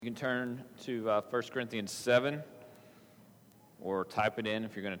You can turn to 1 Corinthians 7, or type it in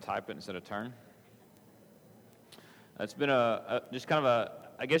if you're going to type it instead of turn. It's been just kind of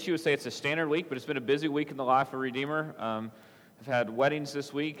I guess you would say it's a standard week, but it's been a busy week in the life of Redeemer. I've had weddings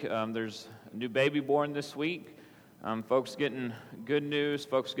this week. There's a new baby born this week. Folks getting good news,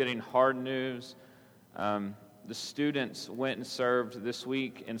 folks getting hard news. The students went and served this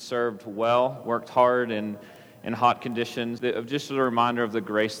week and served well, worked hard in hot conditions. Just as a reminder of the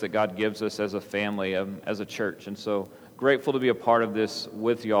grace that God gives us as a family, as a church. And so grateful to be a part of this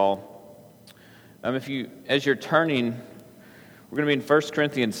with y'all. As you're turning, we're going to be in 1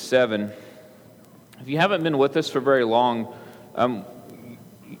 Corinthians 7. If you haven't been with us for very long,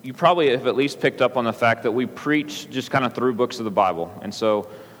 you probably have at least picked up on the fact that we preach just kind of through books of the Bible. And so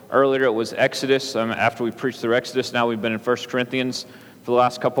earlier it was Exodus. After we preached through Exodus, now we've been in 1 Corinthians for the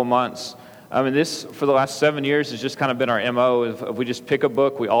last couple months. This, for the last 7 years, has just kind of been our MO. If we just pick a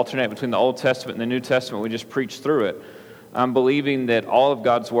book, we alternate between the Old Testament and the New Testament, we just preach through it. Believing that all of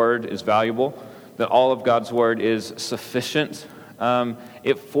God's Word is valuable, that all of God's Word is sufficient.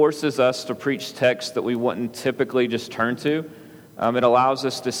 It forces us to preach texts that we wouldn't typically just turn to. It allows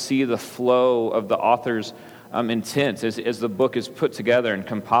us to see the flow of the author's intent as the book is put together and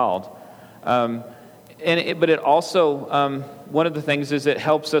compiled. But it also, one of the things is it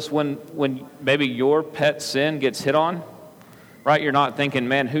helps us when maybe your pet sin gets hit on, right? You're not thinking,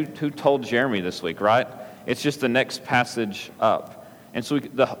 man, who told Jeremy this week, right? It's just the next passage up. And so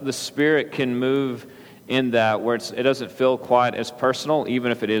the Spirit can move in that where it doesn't feel quite as personal,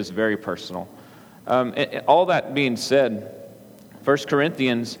 even if it is very personal. All that being said, 1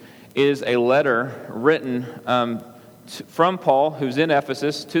 Corinthians is a letter written from Paul, who's in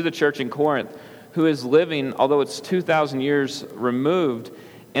Ephesus, to the church in Corinth, who is living, although it's 2,000 years removed,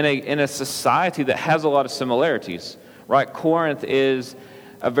 in a society that has a lot of similarities, right? Corinth is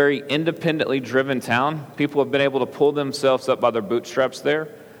a very independently driven town. People have been able to pull themselves up by their bootstraps there.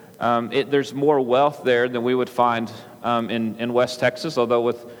 There's more wealth there than we would find in West Texas, although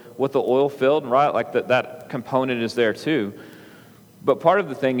with the oil field, right? Like that component is there too. But part of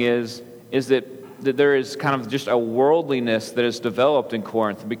the thing is that there is kind of just a worldliness that is developed in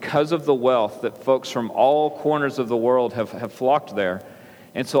Corinth because of the wealth that folks from all corners of the world have flocked there.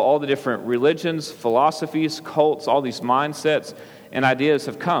 And so all the different religions, philosophies, cults, all these mindsets and ideas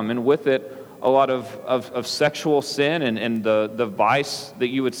have come. And with it, a lot of sexual sin and the vice that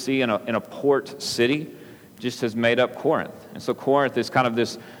you would see in a port city just has made up Corinth. And so Corinth is kind of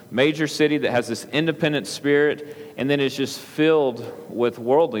this major city that has this independent spirit and then is just filled with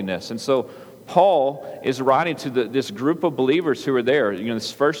worldliness. And so Paul is writing to this group of believers who are there,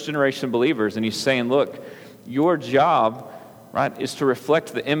 this first generation believers, and he's saying, look, your job, right, is to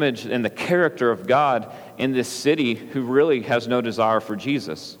reflect the image and the character of God in this city who really has no desire for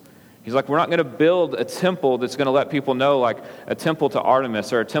Jesus. He's like, we're not going to build a temple that's going to let people know, like a temple to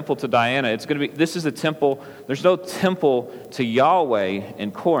Artemis or a temple to Diana. This is a temple. There's no temple to Yahweh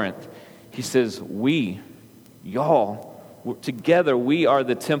in Corinth. He says, y'all, together, we are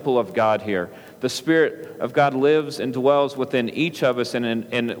the temple of God here. The Spirit of God lives and dwells within each of us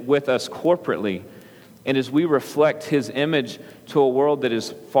and with us corporately. And as we reflect His image to a world that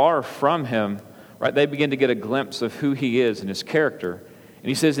is far from Him, right, they begin to get a glimpse of who He is and His character. And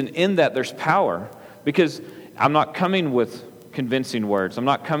He says, and in that there's power, because I'm not coming with convincing words. I'm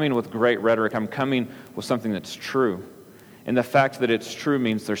not coming with great rhetoric. I'm coming with something that's true. And the fact that it's true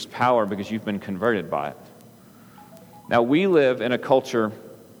means there's power because you've been converted by it. Now, we live in a culture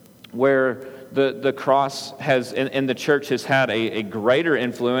where the cross has, and the church has had a greater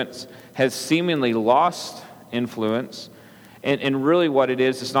influence, has seemingly lost influence. And really what it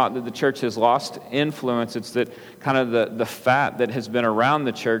is, it's not that the church has lost influence, it's that kind of the fat that has been around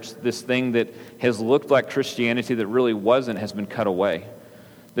the church, this thing that has looked like Christianity that really wasn't, has been cut away.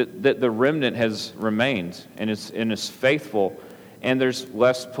 That the remnant has remained and is faithful. And there's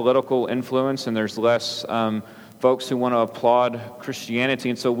less political influence and there's less folks who want to applaud Christianity.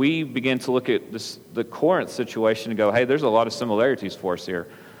 And so we begin to look at the Corinth situation and go, hey, there's a lot of similarities for us here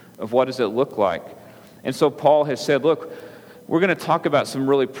of what does it look like. And so Paul has said, look, we're going to talk about some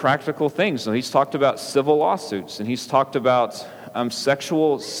really practical things. So he's talked about civil lawsuits and he's talked about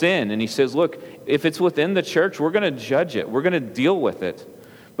sexual sin. And he says, look, if it's within the church, we're going to judge it. We're going to deal with it.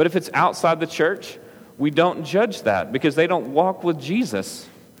 But if it's outside the church, we don't judge that because they don't walk with Jesus.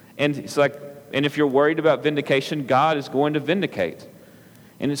 And it's like, and if you're worried about vindication, God is going to vindicate.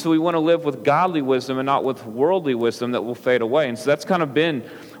 And so we want to live with godly wisdom and not with worldly wisdom that will fade away. And so that's kind of been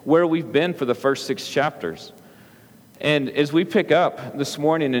where we've been for the first 6 chapters. And as we pick up this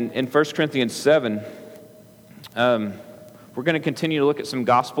morning in 1 Corinthians 7, We're going to continue to look at some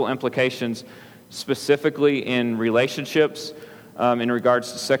gospel implications, specifically in relationships, in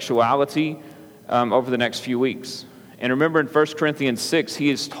regards to sexuality, over the next few weeks. And remember in 1 Corinthians 6, he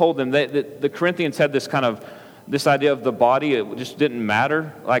has told them that the Corinthians had this idea of the body. It just didn't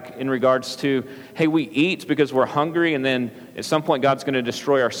matter, like in regards to, hey, we eat because we're hungry, and then at some point God's going to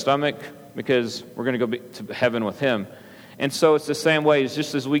destroy our stomach because we're going to go to heaven with him. And so it's the same way. It's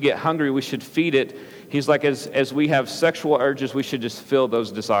just as we get hungry, we should feed it. He's like, as we have sexual urges, we should just fill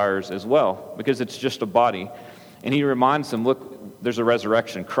those desires as well, because it's just a body. And he reminds them, look, there's a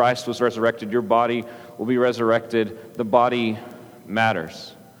resurrection. Christ was resurrected. Your body will be resurrected. The body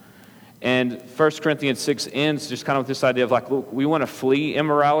matters. And 1 Corinthians 6 ends just kind of with this idea of like, look, we want to flee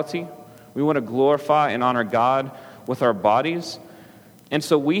immorality. We want to glorify and honor God with our bodies. And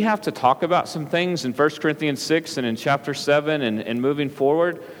so we have to talk about some things in 1 Corinthians 6 and in chapter 7 and moving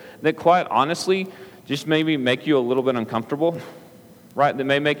forward that quite honestly just maybe make you a little bit uncomfortable, right? That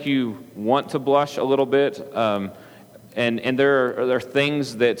may make you want to blush a little bit. And there are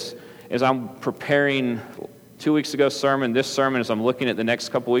things that, as I'm preparing 2 weeks ago sermon, this sermon, as I'm looking at the next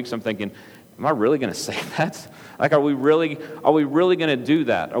couple weeks, I'm thinking, am I really going to say that? Like, are we really going to do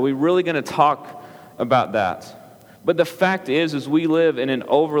that? Are we really going to talk about that? But the fact is we live in an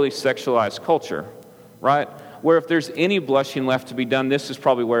overly sexualized culture, right? Where if there's any blushing left to be done, this is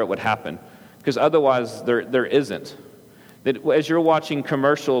probably where it would happen. Because otherwise, there isn't. That as you're watching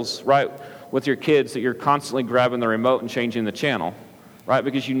commercials, right, with your kids, that you're constantly grabbing the remote and changing the channel, right?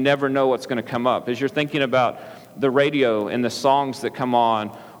 Because you never know what's going to come up. As you're thinking about the radio and the songs that come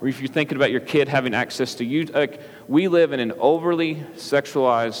on, or if you're thinking about your kid having access to you, like, we live in an overly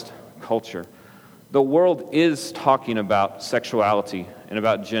sexualized culture. The world is talking about sexuality and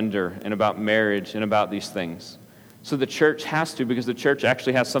about gender and about marriage and about these things. So the church has to, because the church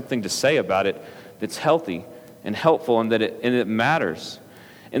actually has something to say about it that's healthy and helpful and that it matters.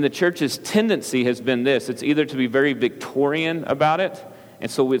 And the church's tendency has been this. It's either to be very Victorian about it, and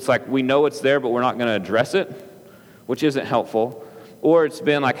so it's like we know it's there, but we're not going to address it, which isn't helpful. Or it's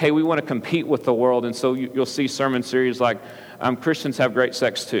been like, hey, we want to compete with the world, and so you'll see sermon series like Christians have great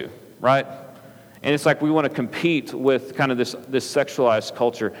sex too, right? And it's like we want to compete with kind of this sexualized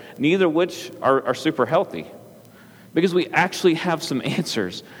culture, neither of which are super healthy. Because we actually have some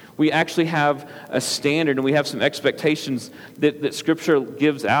answers. We actually have a standard and we have some expectations that Scripture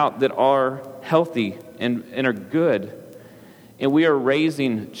gives out that are healthy and are good. And we are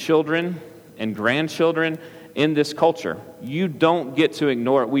raising children and grandchildren in this culture. You don't get to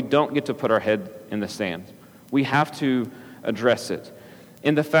ignore it. We don't get to put our head in the sand. We have to address it.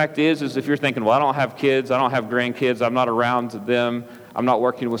 And the fact is if you're thinking, well, I don't have kids, I don't have grandkids, I'm not around them, I'm not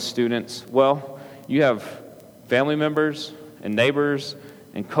working with students. Well, you have family members and neighbors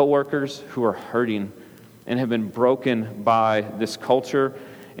and coworkers who are hurting and have been broken by this culture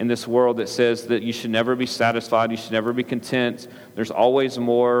in this world that says that you should never be satisfied, you should never be content, there's always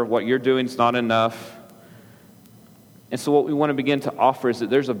more, what you're doing is not enough. And so what we want to begin to offer is that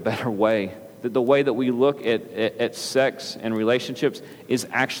there's a better way, that the way that we look at sex and relationships is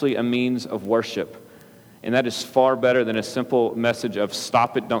actually a means of worship. And that is far better than a simple message of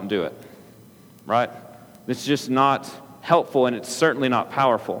stop it, don't do it, right? It's just not helpful, and it's certainly not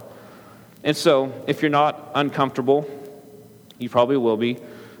powerful. And so, if you're not uncomfortable, you probably will be.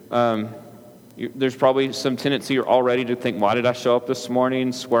 There's probably some tendency you're already to think, why did I show up this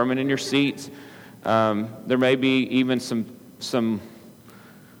morning, squirming in your seat? There may be even some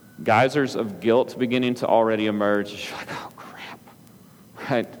geysers of guilt beginning to already emerge. You're like, oh, crap,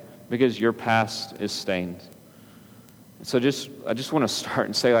 right? Because your past is stained. So I just want to start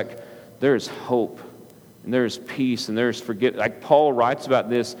and say, like, there is hope. And there is peace, and there is forgiveness. Like Paul writes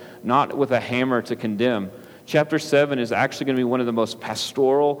about this, not with a hammer to condemn. Chapter 7 is actually going to be one of the most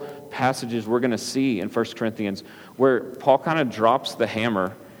pastoral passages we're going to see in 1 Corinthians, where Paul kind of drops the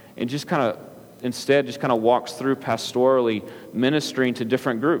hammer and just kind of, instead, just kind of walks through pastorally, ministering to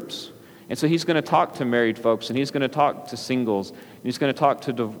different groups. And so he's going to talk to married folks, and he's going to talk to singles, and he's going to talk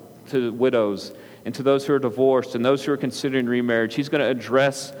to widows, and to those who are divorced, and those who are considering remarriage. He's going to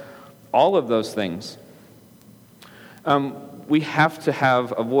address all of those things. We have to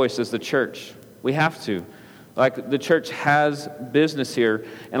have a voice as the church. We have to. Like, the church has business here,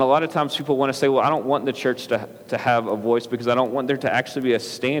 and a lot of times people want to say, well, I don't want the church to have a voice because I don't want there to actually be a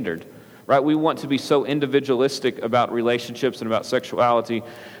standard, right? We want to be so individualistic about relationships and about sexuality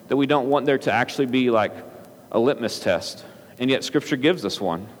that we don't want there to actually be like a litmus test, and yet Scripture gives us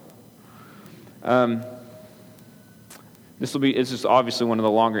one. This is obviously one of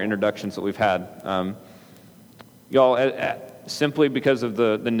the longer introductions that we've had. Y'all, simply because of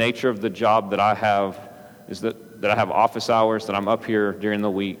the nature of the job that I have, is that that I have office hours, that I'm up here during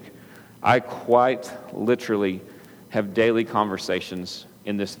the week, I quite literally have daily conversations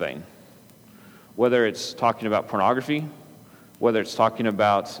in this vein. Whether it's talking about pornography, whether it's talking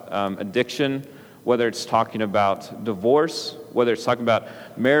about addiction, whether it's talking about divorce, whether it's talking about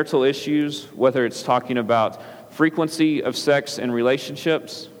marital issues, whether it's talking about frequency of sex and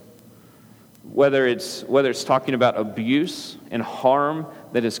relationships, whether it's talking about abuse and harm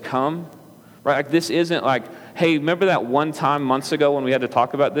that has come, right? Like, this isn't like, hey, remember that one time months ago when we had to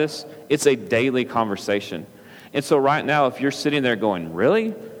talk about this? It's a daily conversation. And so right now, if you're sitting there going,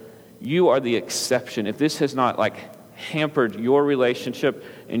 really? You are the exception. If this has not hampered your relationship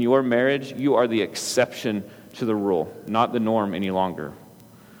and your marriage, you are the exception to the rule, not the norm any longer.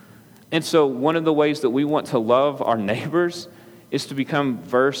 And so one of the ways that we want to love our neighbors is to become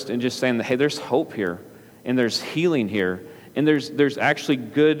versed in just saying that, hey, there's hope here, and there's healing here, and there's actually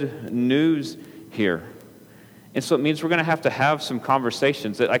good news here. And so it means we're going to have some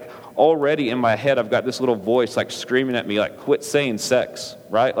conversations that, already in my head, I've got this little voice, screaming at me, quit saying sex,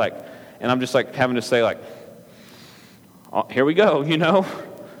 right? And I'm just, having to say, oh, here we go,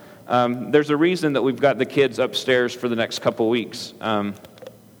 There's a reason that we've got the kids upstairs for the next couple weeks.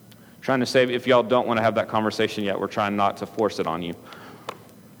 Trying to say, if y'all don't want to have that conversation yet, we're trying not to force it on you.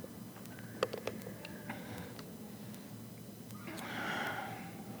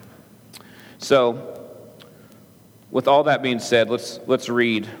 So, with all that being said, let's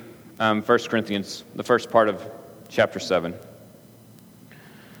read 1 Corinthians, the first part of chapter 7.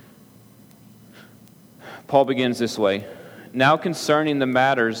 Paul begins this way. Now concerning the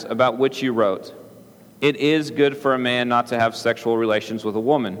matters about which you wrote, it is good for a man not to have sexual relations with a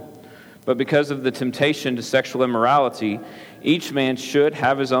woman. But because of the temptation to sexual immorality, each man should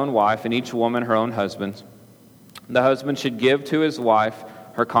have his own wife and each woman her own husband. The husband should give to his wife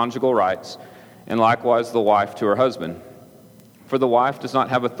her conjugal rights, and likewise the wife to her husband. For the wife does not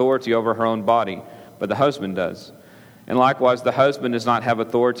have authority over her own body, but the husband does. And likewise the husband does not have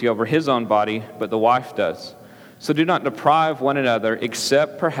authority over his own body, but the wife does. So do not deprive one another,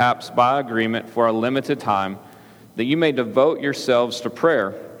 except perhaps by agreement for a limited time, that you may devote yourselves to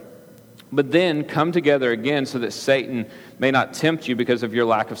prayer. But then come together again so that Satan may not tempt you because of your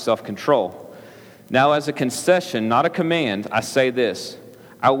lack of self-control. Now as a concession, not a command, I say this.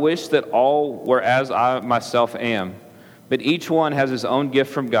 I wish that all were as I myself am, but each one has his own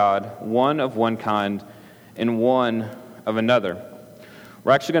gift from God, one of one kind and one of another.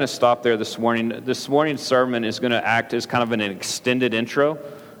 We're actually going to stop there this morning. This morning's sermon is going to act as kind of an extended intro,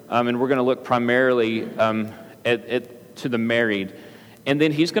 and we're going to look primarily to the married. And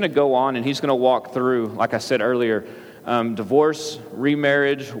then he's going to go on and he's going to walk through, like I said earlier, divorce,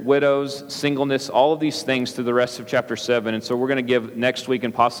 remarriage, widows, singleness, all of these things through the rest of chapter 7. And so we're going to give next week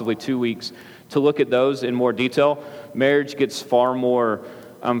and possibly 2 weeks to look at those in more detail. Marriage gets far more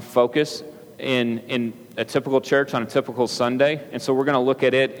focus in a typical church on a typical Sunday. And so we're going to look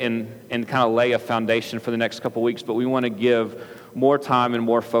at it and kind of lay a foundation for the next couple weeks. But we want to give more time and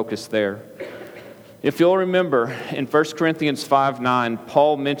more focus there. If you'll remember, in 1 Corinthians 5:9,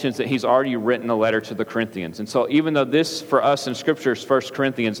 Paul mentions that he's already written a letter to the Corinthians. And so even though this, for us in Scripture, is 1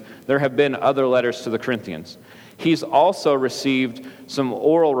 Corinthians, there have been other letters to the Corinthians. He's also received some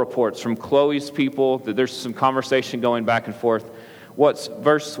oral reports from Chloe's people, that there's some conversation going back and forth. What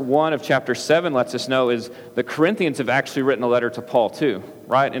verse 1 of chapter 7 lets us know is the Corinthians have actually written a letter to Paul too,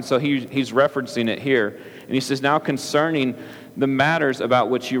 right? And so he's referencing it here. And he says, now concerning the matters about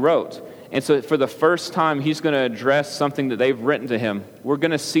which you wrote. And so for the first time, he's going to address something that they've written to him. We're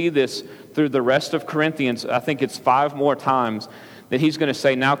going to see this through the rest of Corinthians. I think it's 5 more times that he's going to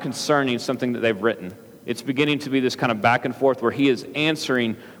say now concerning something that they've written. It's beginning to be this kind of back and forth where he is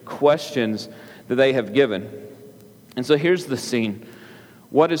answering questions that they have given. And so here's the scene.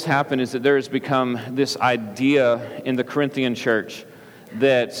 What has happened is that there has become this idea in the Corinthian church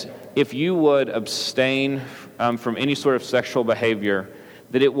that if you would abstain from any sort of sexual behavior,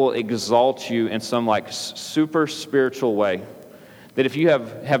 that it will exalt you in some super spiritual way. That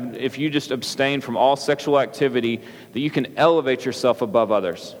if you just abstain from all sexual activity, that you can elevate yourself above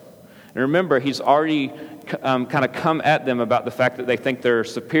others. And remember, he's already kind of come at them about the fact that they think they're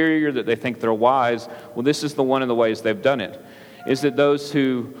superior, that they think they're wise. Well, this is one of the ways they've done it. Is that those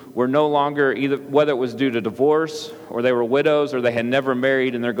who were no longer, either whether it was due to divorce, or they were widows, or they had never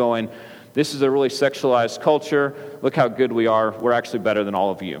married, and they're going, this is a really sexualized culture. Look how good we are. We're actually better than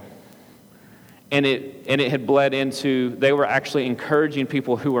all of you. And it had bled into, they were actually encouraging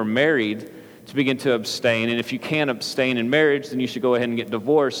people who were married to begin to abstain. And if you can't abstain in marriage, then you should go ahead and get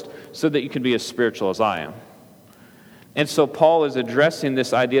divorced so that you can be as spiritual as I am. And so Paul is addressing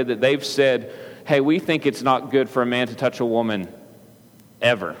this idea that they've said, hey, we think it's not good for a man to touch a woman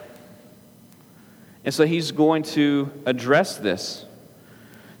ever. And so he's going to address this.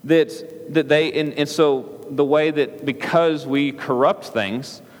 And so the way that because we corrupt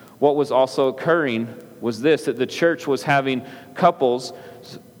things, what was also occurring was this, that the church was having couples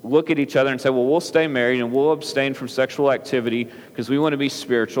look at each other and say, well, we'll stay married and we'll abstain from sexual activity because we want to be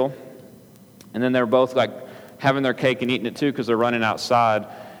spiritual. And then they're both like having their cake and eating it too because they're running outside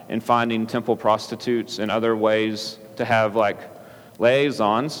and finding temple prostitutes and other ways to have like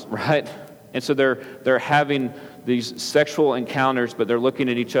liaisons, right? And so they're having these sexual encounters, but they're looking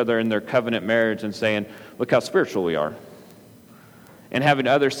at each other in their covenant marriage and saying, look how spiritual we are. And having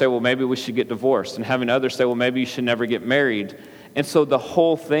others say, well, maybe we should get divorced. And having others say, well, maybe you should never get married. And so the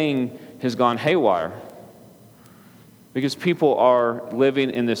whole thing has gone haywire. Because people are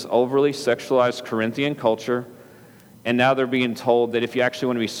living in this overly sexualized Corinthian culture, and now they're being told that if you actually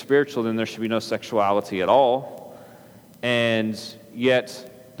want to be spiritual, then there should be no sexuality at all. And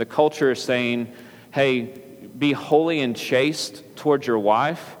yet the culture is saying, hey, be holy and chaste towards your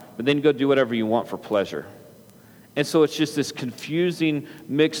wife, but then go do whatever you want for pleasure. And so it's just this confusing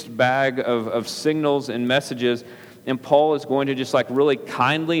mixed bag of signals and messages, and Paul is going to just like really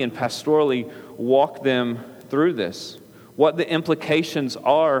kindly and pastorally walk them through this, what the implications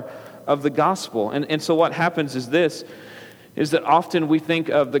are of the gospel. And so what happens is this, is that often we think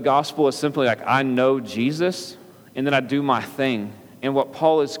of the gospel as simply like, I know Jesus, and then I do my thing. And what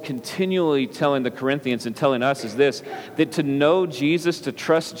Paul is continually telling the Corinthians and telling us is this, that to know Jesus, to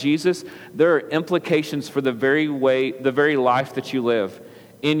trust Jesus, there are implications for the very life that you live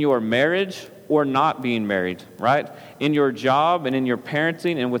in your marriage or not being married, right? In your job and in your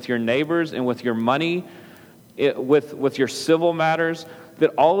parenting and with your neighbors and with your money, with your civil matters, that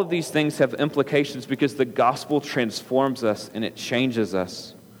all of these things have implications because the gospel transforms us and it changes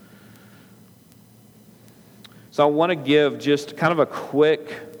us. So I want to give just kind of a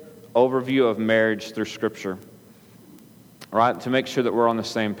quick overview of marriage through Scripture, right? To make sure that we're on the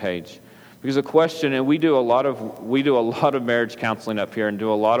same page. Because a question, and we do a lot of marriage counseling up here and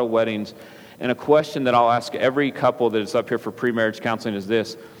do a lot of weddings, and a question that I'll ask every couple that is up here for pre-marriage counseling is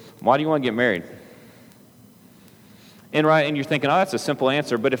this: why do you want to get married? And you're thinking, oh, that's a simple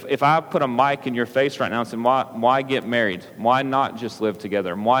answer. But if I put a mic in your face right now and say, why get married? Why not just live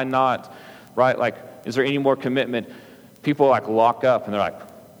together? Why not, right? Like, is there any more commitment? People like lock up and they're like,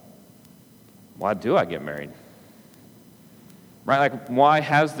 why do I get married? Right? Like, why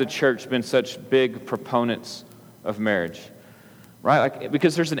has the church been such big proponents of marriage? Right? Like,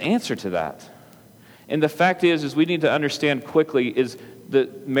 because there's an answer to that. And the fact is we need to understand quickly is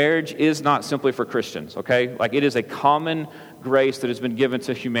that marriage is not simply for Christians, okay? Like, it is a common grace that has been given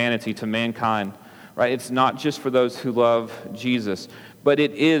to humanity, to mankind, right? It's not just for those who love Jesus, but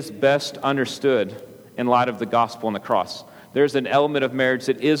it is best understood in light of the gospel and the cross. There's an element of marriage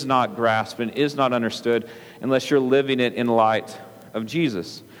that is not grasped and is not understood unless you're living it in light of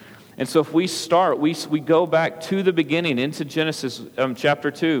Jesus. And so if we start, we go back to the beginning, into Genesis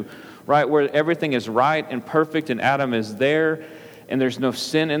chapter 2, right, where everything is right and perfect and Adam is there and there's no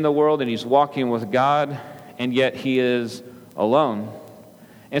sin in the world and he's walking with God, and yet he is alone.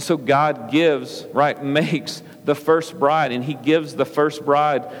 And so God gives, right, makes the first bride, and he gives the first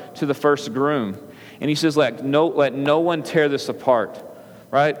bride to the first groom. And he says, let no one tear this apart,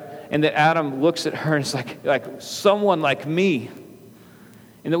 right? And that Adam looks at her and is like someone like me.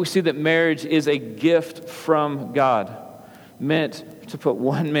 And that we see that marriage is a gift from God, meant to put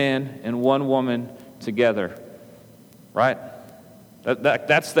one man and one woman together, right?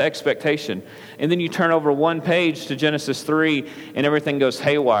 That's the expectation. And then you turn over one page to Genesis 3, and everything goes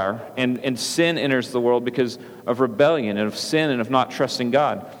haywire, and sin enters the world because of rebellion and of sin and of not trusting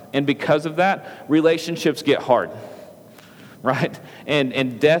God. And because of that, relationships get hard, right?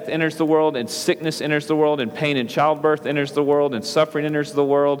 And death enters the world, and sickness enters the world, and pain in childbirth enters the world, and suffering enters the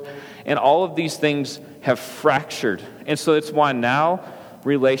world. And all of these things have fractured. And so it's why now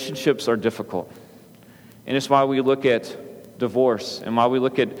relationships are difficult. And it's why we look at divorce, and why we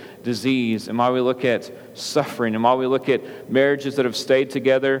look at disease, and why we look at suffering, and why we look at marriages that have stayed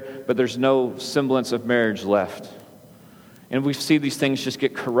together, but there's no semblance of marriage left. And we see these things just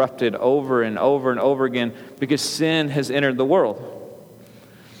get corrupted over and over and over again because sin has entered the world.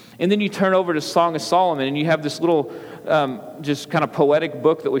 And then you turn over to Song of Solomon, and you have this little just kind of poetic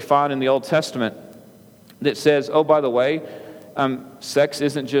book that we find in the Old Testament that says, oh, by the way, sex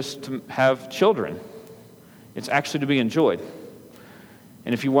isn't just to have children. It's actually to be enjoyed.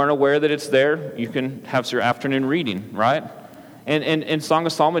 And if you weren't aware that it's there, you can have your afternoon reading, right? And Song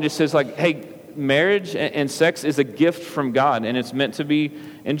of Solomon just says, like, hey, marriage and sex is a gift from God, and it's meant to be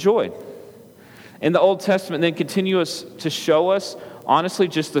enjoyed. And the Old Testament then continues to show us, honestly,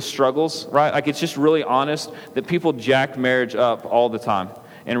 just the struggles, right? Like, it's just really honest that people jack marriage up all the time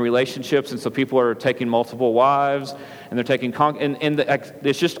in relationships. And so people are taking multiple wives, and they're taking,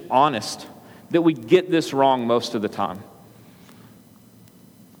 it's just honest that we get this wrong most of the time.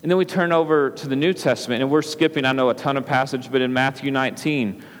 And then we turn over to the New Testament, and we're skipping, I know, a ton of passage, but in Matthew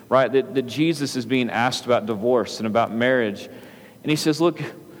 19, right, that Jesus is being asked about divorce and about marriage. And he says, look,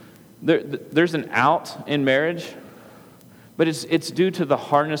 there's an out in marriage, but it's due to the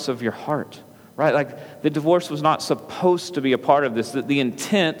hardness of your heart, right? Like, the divorce was not supposed to be a part of this. That the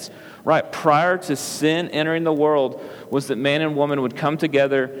intent, right, prior to sin entering the world was that man and woman would come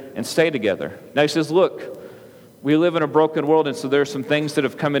together and stay together. Now he says, look, we live in a broken world, and so there are some things that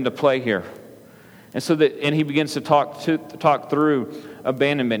have come into play here. And he begins to talk through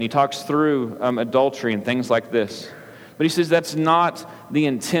abandonment. He talks through adultery and things like this. But he says that's not the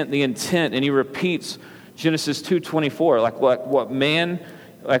intent. The intent, and he repeats Genesis 2:24, like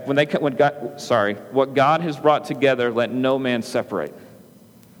what God has brought together, let no man separate.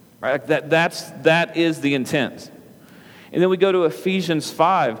 Right? Like that is the intent. And then we go to Ephesians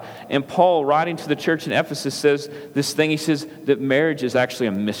 5, and Paul, writing to the church in Ephesus, says this thing. He says that marriage is actually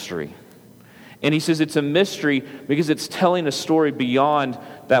a mystery. And he says it's a mystery because it's telling a story beyond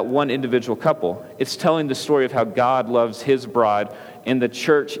that one individual couple. It's telling the story of how God loves his bride, and the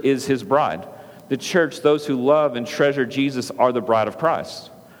church is his bride. The church, those who love and treasure Jesus, are the bride of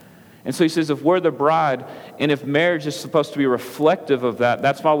Christ. And so he says if we're the bride, and if marriage is supposed to be reflective of that,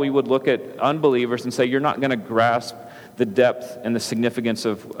 that's why we would look at unbelievers and say, you're not going to grasp the depth and the significance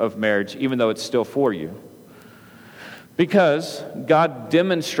of marriage, even though it's still for you. Because God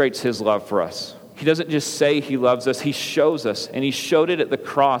demonstrates his love for us. He doesn't just say he loves us, he shows us. And he showed it at the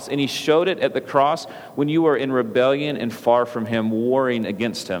cross. And he showed it at the cross when you were in rebellion and far from him, warring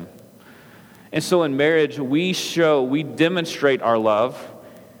against him. And so in marriage, we demonstrate our love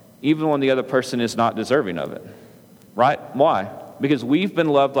even when the other person is not deserving of it. Right? Why? Because we've been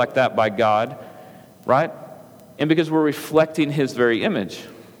loved like that by God, right? And because we're reflecting his very image.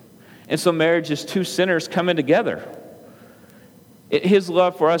 And so marriage is two sinners coming together. His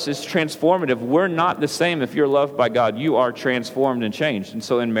love for us is transformative. We're not the same if you're loved by God. You are transformed and changed. And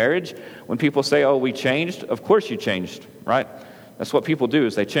so in marriage, when people say, oh, we changed, of course you changed, right? That's what people do,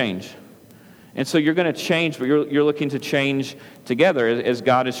 is they change. And so you're going to change, but you're looking to change together. As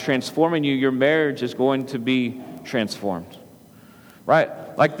God is transforming you, your marriage is going to be transformed,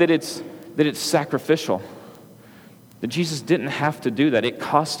 right? Like that it's sacrificial. That Jesus didn't have to do that. It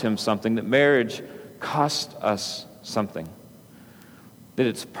cost him something. That marriage cost us something. That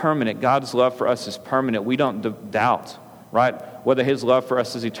it's permanent. God's love for us is permanent. We don't doubt, right, whether his love for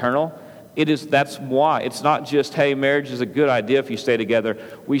us is eternal. That's why. It's not just, hey, marriage is a good idea if you stay together.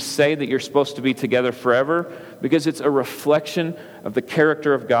 We say that you're supposed to be together forever because it's a reflection of the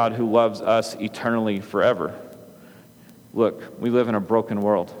character of God who loves us eternally forever. Look, we live in a broken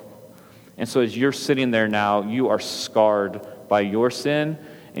world. And so as you're sitting there now, you are scarred by your sin,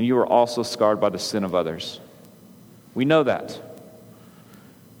 and you are also scarred by the sin of others. We know that.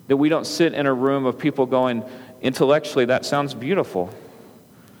 That we don't sit in a room of people going, intellectually, that sounds beautiful.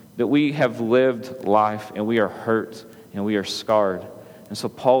 That we have lived life, and we are hurt, and we are scarred. And so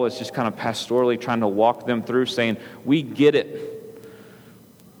Paul is just kind of pastorally trying to walk them through, saying, we get it.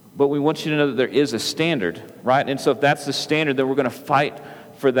 But we want you to know that there is a standard, right? And so if that's the standard, then we're going to fight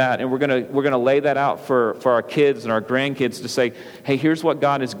for that, and we're going to lay that out for our kids and our grandkids to say, hey, here's what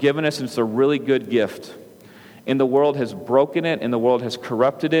God has given us, and it's a really good gift. And the world has broken it, and the world has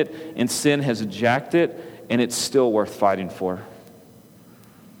corrupted it, and sin has jacked it, and it's still worth fighting for.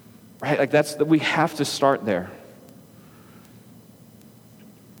 Right? Like we have to start there.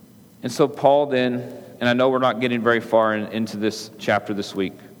 And so Paul then, and I know we're not getting very far into this chapter this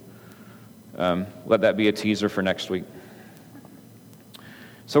week. Let that be a teaser for next week.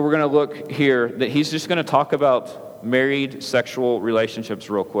 So we're going to look here that he's just going to talk about married sexual relationships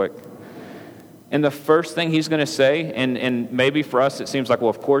real quick. And the first thing he's going to say, and maybe for us it seems like, well,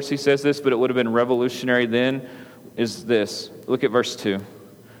 of course he says this, but it would have been revolutionary then, is this. Look at verse 2.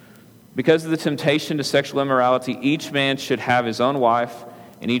 Because of the temptation to sexual immorality, each man should have his own wife,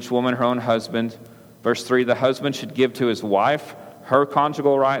 and each woman her own husband. Verse 3, the husband should give to his wife her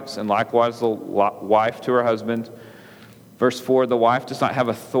conjugal rights, and likewise the wife to her husband. Verse 4, the wife does not have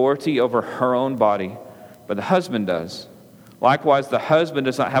authority over her own body, but the husband does. Likewise, the husband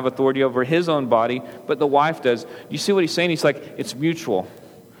does not have authority over his own body, but the wife does. You see what he's saying? He's like, it's mutual.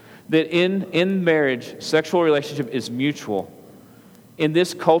 That in marriage, sexual relationship is mutual. In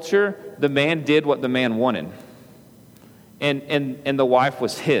this culture, the man did what the man wanted. And the wife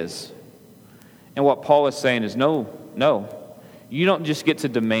was his. And what Paul is saying is, no. You don't just get to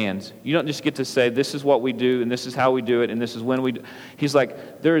demand. You don't just get to say, this is what we do, and this is how we do it, and this is when we do. He's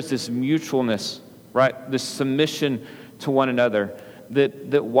like, there is this mutualness, right? This submission to one another.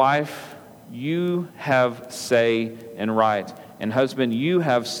 That wife, you have say and right. And husband, you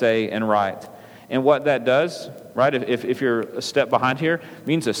have say and right. And what that does, right, if you're a step behind here,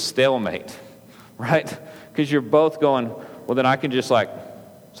 means a stalemate, right? Because you're both going, well, then I can just like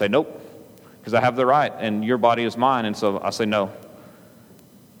say nope, because I have the right, and your body is mine, and so I say no.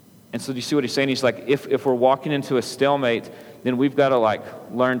 And so do you see what he's saying? He's like, if we're walking into a stalemate, then we've got to like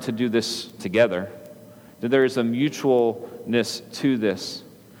learn to do this together. That there is a mutualness to this.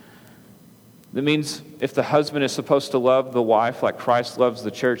 That means if the husband is supposed to love the wife like Christ loves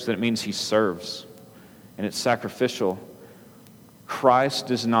the church, then it means he serves. And it's sacrificial. Christ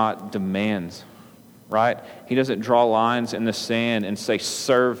does not demand, right? He doesn't draw lines in the sand and say,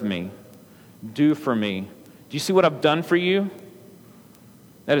 serve me, do for me. Do you see what I've done for you?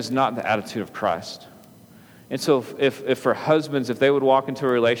 That is not the attitude of Christ. And so if for husbands, if they would walk into a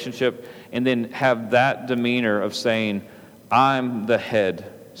relationship and then have that demeanor of saying, I'm the head,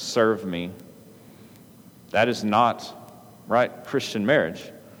 serve me, that is not, right, Christian marriage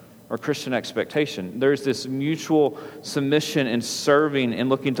or Christian expectation. There's this mutual submission and serving and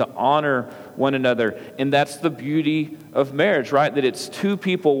looking to honor one another. And that's the beauty of marriage, right? That it's two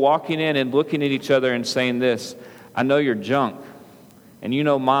people walking in and looking at each other and saying this, I know you're junk, and you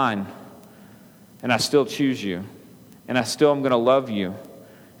know mine, and I still choose you, and I still am going to love you,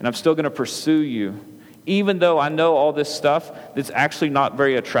 and I'm still going to pursue you, even though I know all this stuff that's actually not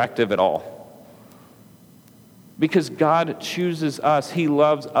very attractive at all. Because God chooses us. He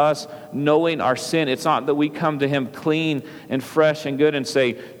loves us knowing our sin. It's not that we come to him clean and fresh and good and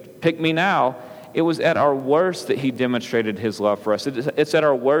say, pick me now. It was at our worst that he demonstrated his love for us. It's at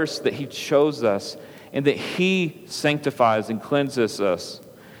our worst that he chose us and that he sanctifies and cleanses us.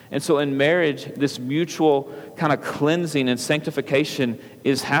 And so in marriage, this mutual kind of cleansing and sanctification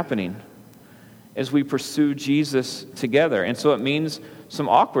is happening as we pursue Jesus together. And so it means some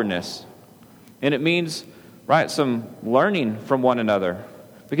awkwardness. And it means, right, some learning from one another.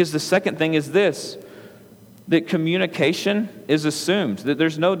 Because the second thing is this, that communication is assumed, that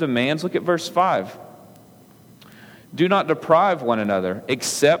there's no demands. Look at verse 5. Do not deprive one another,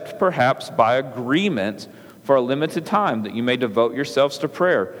 except perhaps by agreement for a limited time, that you may devote yourselves to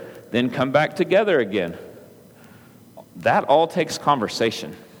prayer, then come back together again. That all takes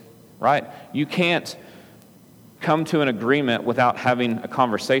conversation, right? You can't come to an agreement without having a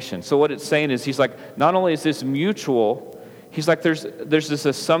conversation. So what it's saying is, he's like, not only is this mutual, he's like, there's this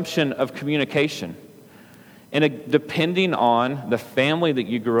assumption of communication. And depending on the family that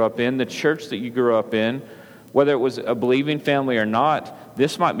you grew up in, the church that you grew up in, whether it was a believing family or not,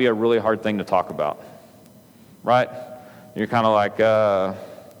 this might be a really hard thing to talk about, right? You're kind of like,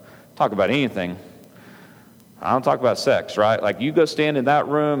 talk about anything. I don't talk about sex, right? Like, you go stand in that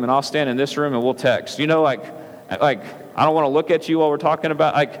room, and I'll stand in this room, and we'll text. You know, like I don't want to look at you while we're talking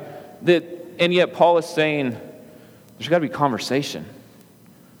about, like, that. And yet Paul is saying there's got to be conversation,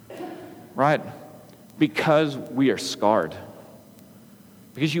 right? Because we are scarred.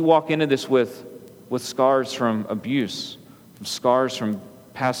 Because you walk into this with scars from abuse, from scars from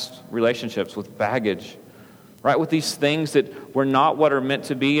past relationships, with baggage, right? With these things that were not what are meant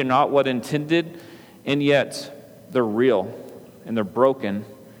to be and not what intended, and yet they're real and they're broken.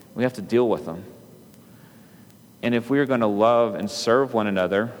 We have to deal with them. And if we are going to love and serve one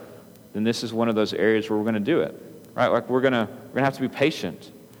another, then this is one of those areas where we're going to do it, right? Like, we're going to have to be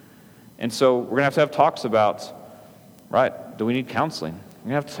patient. And so we're going to have talks about, right, do we need counseling?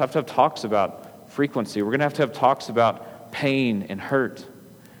 We're going to have talks about frequency. We're going to have talks about pain and hurt.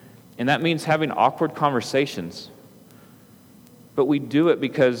 And that means having awkward conversations. But we do it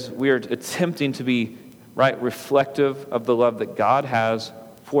because we are attempting to be, right, reflective of the love that God has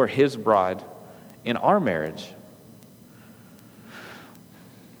for his bride in our marriage.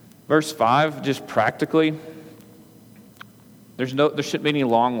 Verse 5, just practically, there shouldn't be any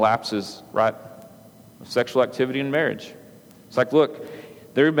long lapses, right, of sexual activity in marriage. It's like, look,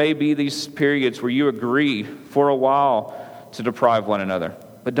 there may be these periods where you agree for a while to deprive one another,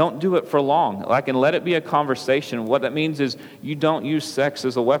 but don't do it for long. Like, and let it be a conversation. What that means is you don't use sex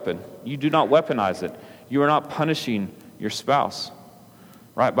as a weapon. You do not weaponize it. You are not punishing your spouse,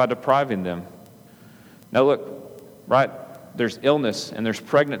 right, by depriving them. Now look, right, there's illness and there's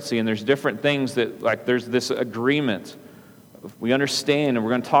pregnancy and there's different things that, like, there's this agreement. We understand and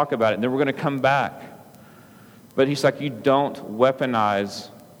we're going to talk about it and then we're going to come back. But he's like, you don't weaponize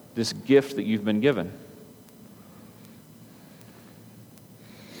this gift that you've been given.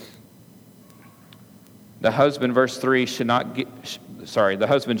 The husband, verse 3, the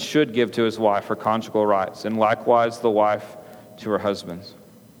husband should give to his wife her conjugal rights, and likewise the wife to her husbands.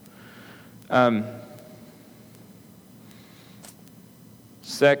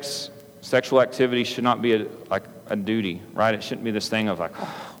 Sexual activity should not be a duty, right? It shouldn't be this thing of like,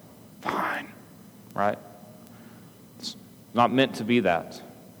 oh, fine, right? It's not meant to be that.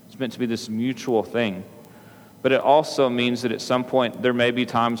 It's meant to be this mutual thing. But it also means that at some point there may be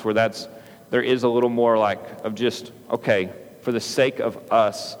times where there is a little more of just, okay, for the sake of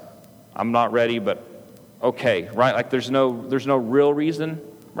us, I'm not ready, but okay, right? There's no real reason,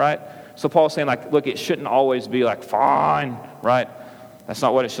 right? So Paul's saying look, it shouldn't always be fine, right? That's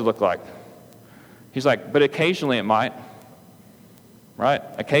not what it should look like. He's but occasionally it might, right?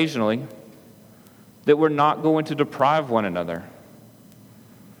 Occasionally, that we're not going to deprive one another.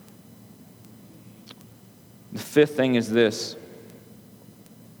 The fifth thing is this.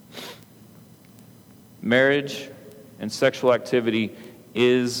 Marriage and sexual activity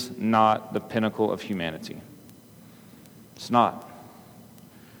is not the pinnacle of humanity. It's not.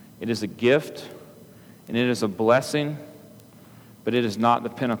 It is a gift, and it is a blessing, but it is not the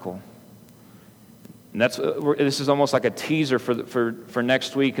pinnacle. And this is almost like a teaser for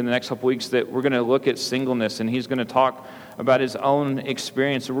next week and the next couple weeks, that we're going to look at singleness, and he's going to talk about his own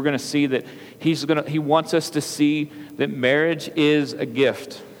experience, and we're going to see that he wants us to see that marriage is a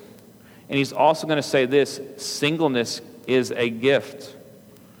gift. And he's also going to say this: singleness is a gift.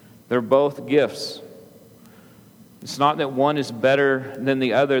 They're both gifts. It's not that one is better than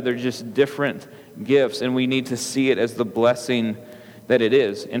the other. They're just different gifts, and we need to see it as the blessing that it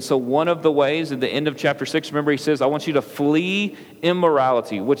is. And so one of the ways at the end of chapter 6, remember he says, I want you to flee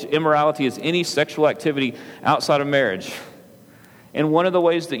immorality, which immorality is any sexual activity outside of marriage. And one of the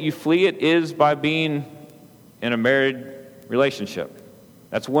ways that you flee it is by being in a married relationship.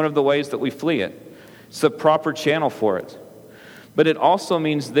 That's one of the ways that we flee it. It's the proper channel for it. But it also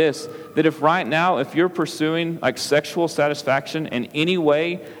means this, that if you're pursuing sexual satisfaction in any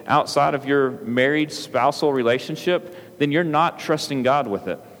way outside of your married spousal relationship, then you're not trusting God with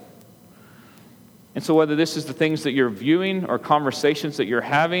it. And so whether this is the things that you're viewing or conversations that you're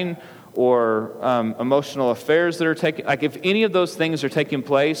having or emotional affairs that are taking, if any of those things are taking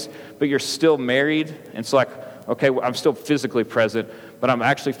place, but you're still married, and it's okay, I'm still physically present, but I'm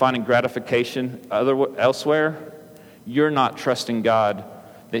actually finding gratification elsewhere, you're not trusting God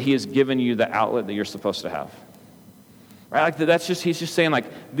that He has given you the outlet that you're supposed to have. Right? He's just saying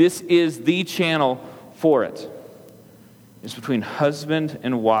this is the channel for it. It's between husband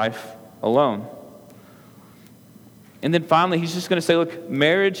and wife alone. And then finally, he's just going to say, look,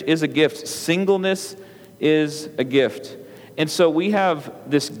 marriage is a gift. Singleness is a gift. And so we have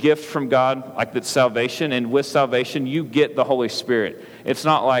this gift from God, that's salvation. And with salvation, you get the Holy Spirit. It's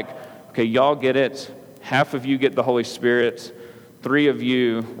not okay, y'all get it. Half of you get the Holy Spirit. 3 of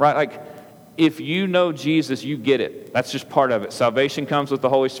you, right? If you know Jesus, you get it. That's just part of it. Salvation comes with the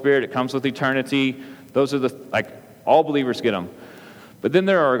Holy Spirit. It comes with eternity. Those are all believers get them. But then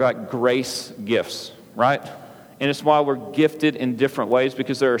there are grace gifts, right? And it's why we're gifted in different ways,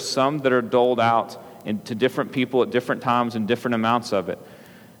 because there are some that are doled out to different people at different times and different amounts of it.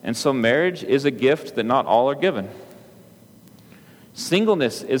 And so marriage is a gift that not all are given.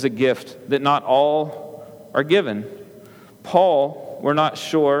 Singleness is a gift that not all are given. Paul, we're not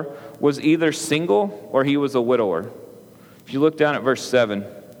sure, was either single or he was a widower. If you look down at verse 7,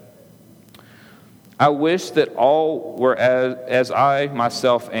 I wish that all were as I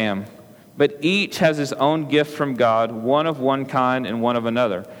myself am, but each has his own gift from God, one of one kind and one of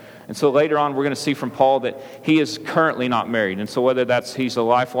another. And so later on, we're going to see from Paul that he is currently not married. And so whether he's a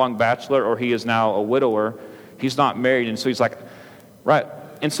lifelong bachelor or he is now a widower, he's not married. And so he's right.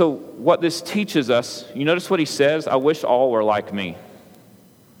 And so what this teaches us, you notice what he says, I wish all were like me.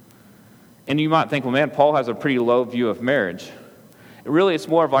 And you might think, well, man, Paul has a pretty low view of marriage. Really, it's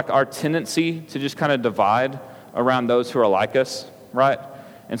more of our tendency to just kind of divide around those who are like us, right?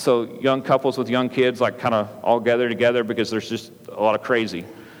 And so young couples with young kids kind of all gather together because there's just a lot of crazy,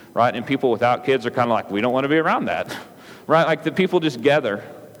 right? And people without kids are kind of we don't want to be around that, right? The people just gather.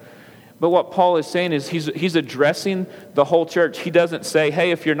 But what Paul is saying is he's addressing the whole church. He doesn't say, hey,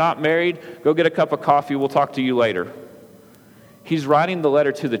 if you're not married, go get a cup of coffee, we'll talk to you later. He's writing the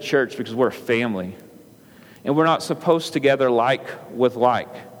letter to the church because we're a family. And we're not supposed to gather like with like.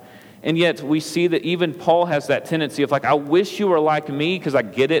 And yet we see that even Paul has that tendency of I wish you were like me because I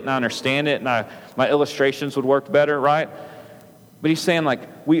get it and I understand it and my illustrations would work better, right? But he's saying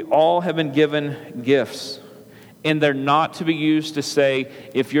we all have been given gifts. And they're not to be used to say,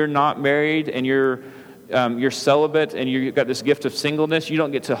 if you're not married and you're you're celibate and you've got this gift of singleness, you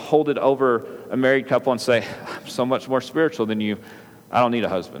don't get to hold it over a married couple and say, I'm so much more spiritual than you. I don't need a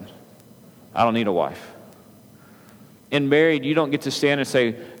husband. I don't need a wife. In married, you don't get to stand and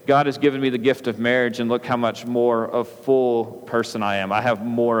say, God has given me the gift of marriage and look how much more of full person I am. I have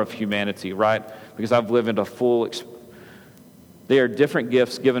more of humanity, right? Because I've lived a full experience. They are different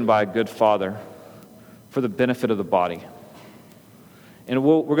gifts given by a good father for the benefit of the body. And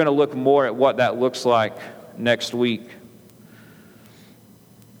we're going to look more at what that looks like next week.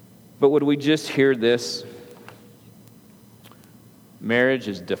 But would we just hear this? Marriage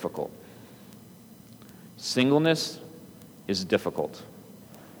is difficult. Singleness is difficult.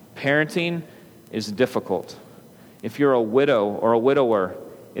 Parenting is difficult. If you're a widow or a widower,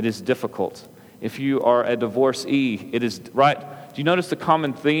 it is difficult. If you are a divorcee, it is, right? Do you notice the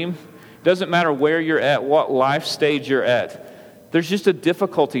common theme? It doesn't matter where you're at, what life stage you're at. There's just a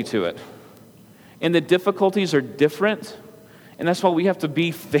difficulty to it. And the difficulties are different, and that's why we have to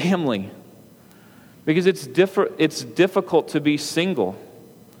be family. Because it's difficult to be single,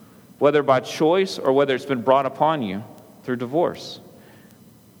 whether by choice or whether it's been brought upon you through divorce.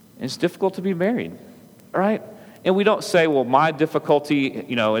 And it's difficult to be married, right? And we don't say, well, my difficulty,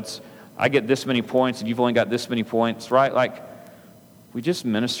 I get this many points and you've only got this many points, right? Like, we just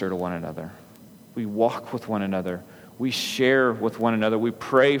minister to one another. We walk with one another. We share with one another. We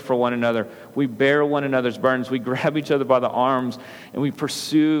pray for one another. We bear one another's burdens. We grab each other by the arms, and we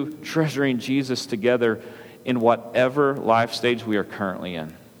pursue treasuring Jesus together in whatever life stage we are currently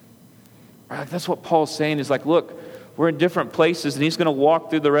in. Right? That's what Paul's saying is like, look, we're in different places, and he's going to walk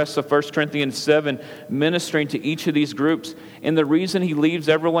through the rest of 1 Corinthians 7, ministering to each of these groups. And the reason he leaves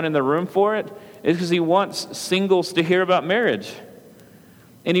everyone in the room for it is because he wants singles to hear about marriage.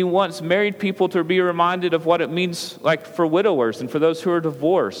 And he wants married people to be reminded of what it means like for widowers and for those who are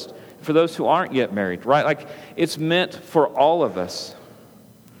divorced, for those who aren't yet married, right? Like, it's meant for all of us.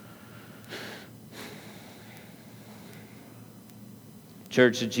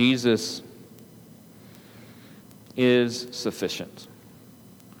 Church, Jesus is sufficient.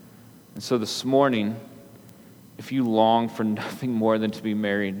 And so this morning, if you long for nothing more than to be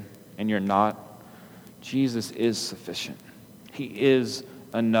married and you're not, Jesus is sufficient. He is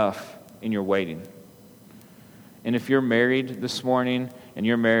enough in your waiting. And if you're married this morning and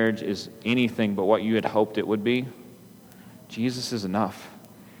your marriage is anything but what you had hoped it would be, Jesus is enough.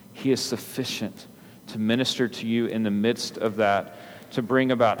 He is sufficient to minister to you in the midst of that, to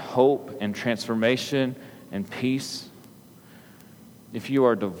bring about hope and transformation and peace. If you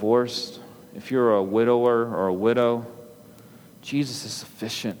are divorced, if you're a widower or a widow, Jesus is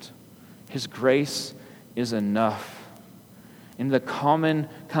sufficient. His grace is enough. And the common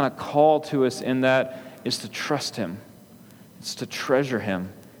kind of call to us in that is to trust him. It's to treasure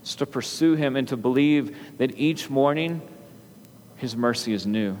him. It's to pursue him and to believe that each morning his mercy is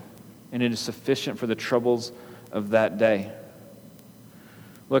new and it is sufficient for the troubles of that day.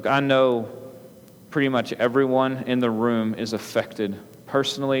 Look, I know pretty much everyone in the room is affected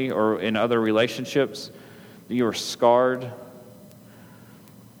personally or in other relationships. You are scarred.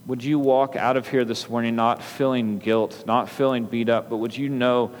 Would you walk out of here this morning not feeling guilt, not feeling beat up, but would you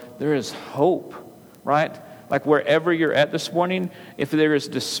know there is hope, right? Like wherever you're at this morning, if there is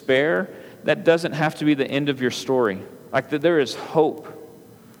despair, that doesn't have to be the end of your story. Like that there is hope.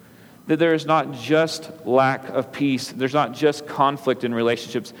 That there is not just lack of peace. There's not just conflict in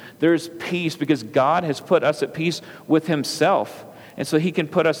relationships. There's peace because God has put us at peace with himself. And so he can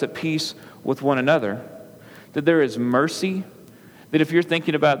put us at peace with one another. That there is mercy. That if you're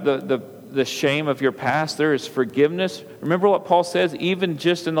thinking about the shame of your past, there is forgiveness. Remember what Paul says, even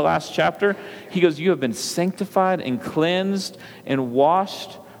just in the last chapter? He goes, you have been sanctified and cleansed and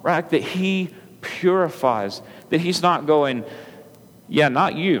washed, right? That he purifies. That he's not going, yeah,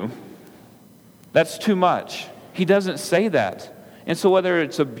 not you. That's too much. He doesn't say that. And so whether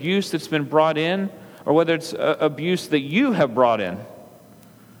it's abuse that's been brought in or whether it's abuse that you have brought in,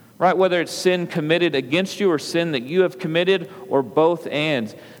 right? Whether it's sin committed against you or sin that you have committed or both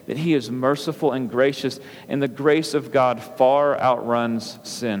and, that he is merciful and gracious, and the grace of God far outruns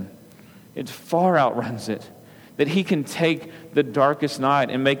sin. It far outruns it. That he can take the darkest night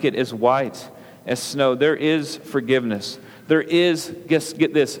and make it as white as snow. There is forgiveness. There is,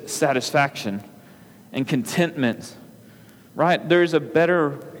 get this, satisfaction and contentment. Right? There is a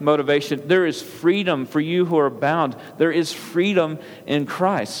better motivation. There is freedom for you who are bound. There is freedom in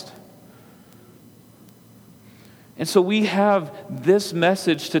Christ. And so we have this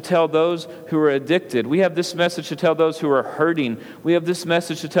message to tell those who are addicted. We have this message to tell those who are hurting. We have this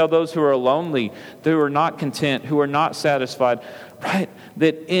message to tell those who are lonely, who are not content, who are not satisfied. Right?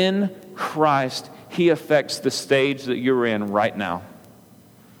 That in Christ, He affects the stage that you're in right now.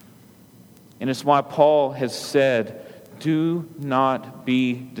 And it's why Paul has said, do not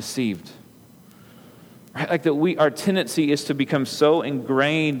be deceived. Right? Like that our tendency is to become so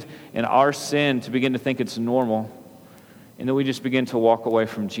ingrained in our sin to begin to think it's normal. And then we just begin to walk away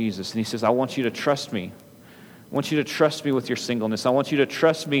from Jesus. And he says, I want you to trust me. I want you to trust me with your singleness. I want you to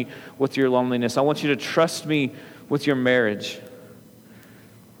trust me with your loneliness. I want you to trust me with your marriage.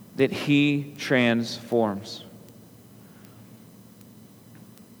 That he transforms.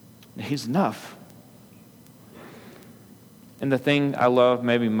 He's enough. And the thing I love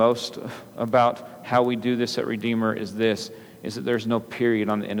maybe most about how we do this at Redeemer is that there's no period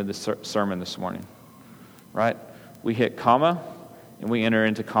on the end of the sermon this morning. Right? We hit comma, and we enter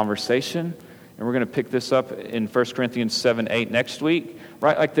into conversation, and we're going to pick this up in 1 Corinthians 7:8 next week.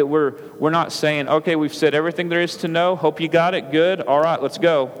 Right? Like that we're not saying, okay, we've said everything there is to know. Hope you got it. Good. All right, let's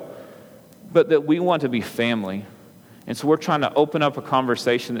go. But that we want to be family. And so we're trying to open up a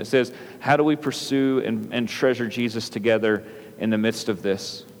conversation that says, how do we pursue and treasure Jesus together in the midst of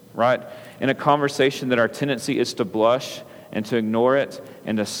this, right? In a conversation that our tendency is to blush and to ignore it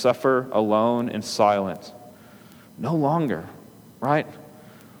and to suffer alone in silence. No longer, right?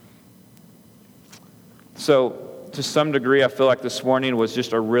 So to some degree, I feel like this morning was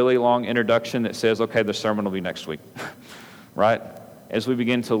just a really long introduction that says, okay, the sermon will be next week, right? As we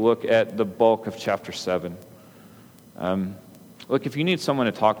begin to look at the bulk of chapter 7. Look, if you need someone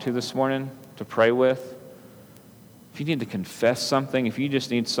to talk to this morning, to pray with, if you need to confess something, if you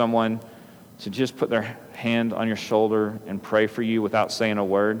just need someone to just put their hand on your shoulder and pray for you without saying a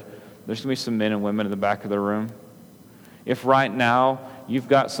word, there's going to be some men and women in the back of the room. If right now you've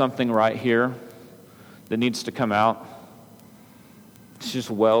got something right here that needs to come out, it's just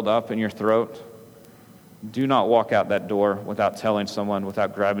welled up in your throat, do not walk out that door without telling someone,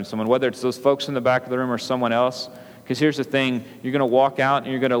 without grabbing someone, whether it's those folks in the back of the room or someone else. Because here's the thing, you're going to walk out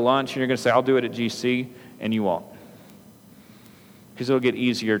and you're going to lunch and you're going to say, I'll do it at GC, and you won't. Because it'll get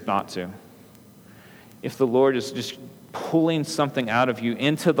easier not to. If the Lord is just pulling something out of you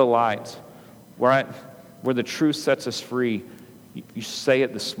into the light, right, where the truth sets us free, you say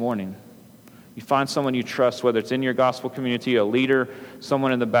it this morning. You find someone you trust, whether it's in your gospel community, a leader,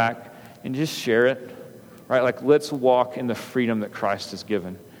 someone in the back, and just share it. Right? Like, let's walk in the freedom that Christ has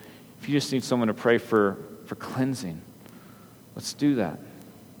given. If you just need someone to pray for cleansing, let's do that.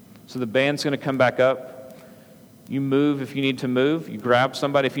 So the band's going to come back up. You move if you need to move. You grab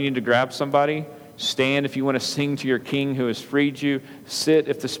somebody if you need to grab somebody. Stand if you want to sing to your King who has freed you. Sit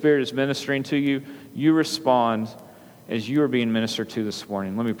if the Spirit is ministering to you. You respond as you are being ministered to this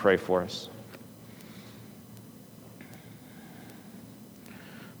morning. Let me pray for us.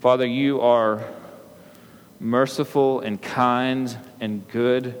 Father, you are merciful and kind and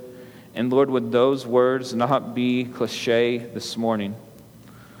good. And Lord, would those words not be cliche this morning?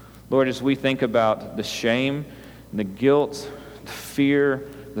 Lord, as we think about the shame, the guilt, the fear,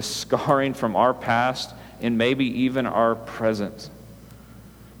 the scarring from our past, and maybe even our present,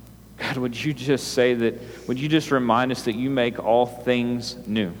 God, would you just say that, would you just remind us that you make all things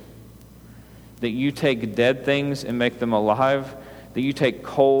new? That you take dead things and make them alive? That you take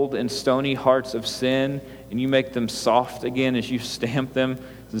cold and stony hearts of sin and you make them soft again as you stamp them,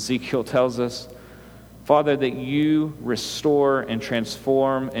 as Ezekiel tells us. Father, that you restore and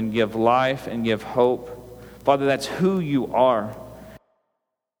transform and give life and give hope. Father, that's who you are.